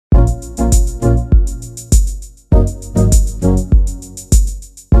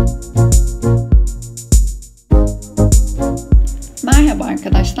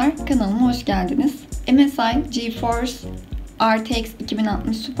MSI GeForce RTX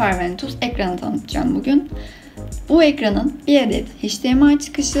 2060 Super Ventus ekranı tanıtacağım bugün. Bu ekranın bir adet HDMI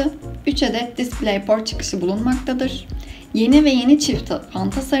çıkışı, 3 adet displayport çıkışı bulunmaktadır. Yeni ve yeni çift fan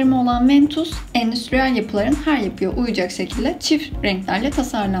tasarımı olan Ventus, endüstriyel yapıların her yapıya uyacak şekilde çift renklerle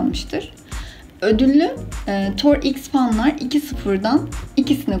tasarlanmıştır. Ödüllü Torx fanlar 2.0'dan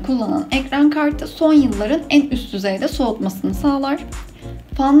ikisini kullanan ekran kartı son yılların en üst düzeyde soğutmasını sağlar.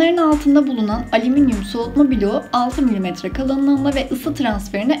 Fanların altında bulunan alüminyum soğutma bloğu 6 mm kalınlığında ve ısı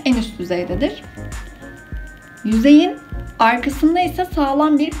transferine en üst düzeydedir. Yüzeyin arkasında ise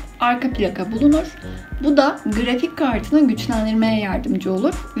sağlam bir arka plaka bulunur. Bu da grafik kartını güçlendirmeye yardımcı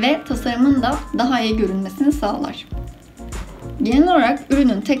olur ve tasarımın da daha iyi görünmesini sağlar. Genel olarak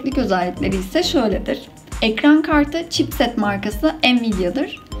ürünün teknik özellikleri ise şöyledir. Ekran kartı chipset markası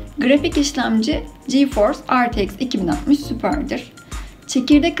Nvidia'dır. Grafik işlemci GeForce RTX 2060 Süper'dir.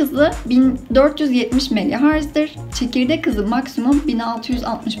 Çekirdek hızı 1470 MHz'dir. Çekirdek hızı maksimum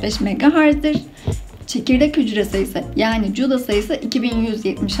 1665 MHz'dir. Çekirdek hücre sayısı yani CUDA sayısı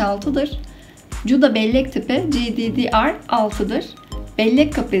 2176'dır. CUDA bellek tipi GDDR6'dır.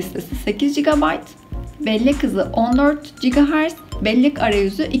 Bellek kapasitesi 8 GB. Bellek hızı 14 GHz. Bellek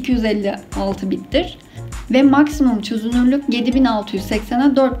arayüzü 256 bittir. Ve maksimum çözünürlük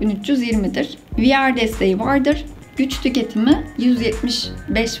 7680'e 4320'dir. VR desteği vardır. Güç tüketimi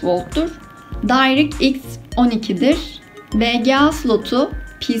 175 volttur. DirectX 12'dir. VGA slotu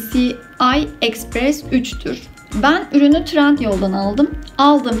PCI Express 3'tür. Ben ürünü Trendyoldan aldım.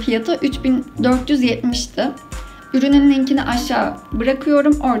 Aldığım fiyatı 3470'ti. Ürünün linkini aşağı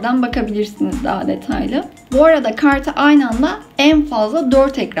bırakıyorum. Oradan bakabilirsiniz daha detaylı. Bu arada karta aynı anda en fazla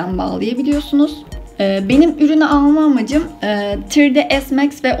 4 ekran bağlayabiliyorsunuz. Benim ürünü alma amacım 3ds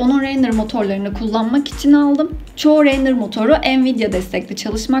Max ve onun render motorlarını kullanmak için aldım. Çoğu render motoru Nvidia destekli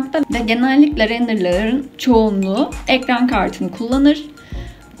çalışmakta ve genellikle renderlerin çoğunluğu ekran kartını kullanır.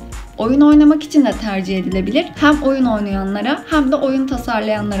 Oyun oynamak için de tercih edilebilir. Hem oyun oynayanlara hem de oyun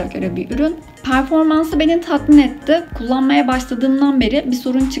tasarlayanlara göre bir ürün. Performansı beni tatmin etti. Kullanmaya başladığımdan beri bir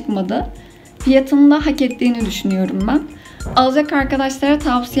sorun çıkmadı. Fiyatını da hak ettiğini düşünüyorum ben. Alacak arkadaşlara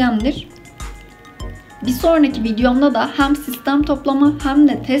tavsiyemdir. Bir sonraki videomda da hem sistem toplama hem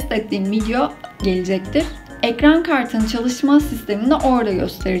de test ettiğim video gelecektir. Ekran kartının çalışma sistemini de orada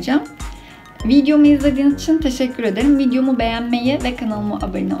göstereceğim. Videomu izlediğiniz için teşekkür ederim. Videomu beğenmeyi ve kanalıma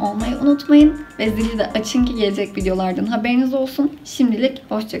abone olmayı unutmayın. Ve zili de açın ki gelecek videolardan haberiniz olsun. Şimdilik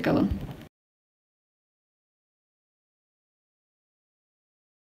hoşça kalın.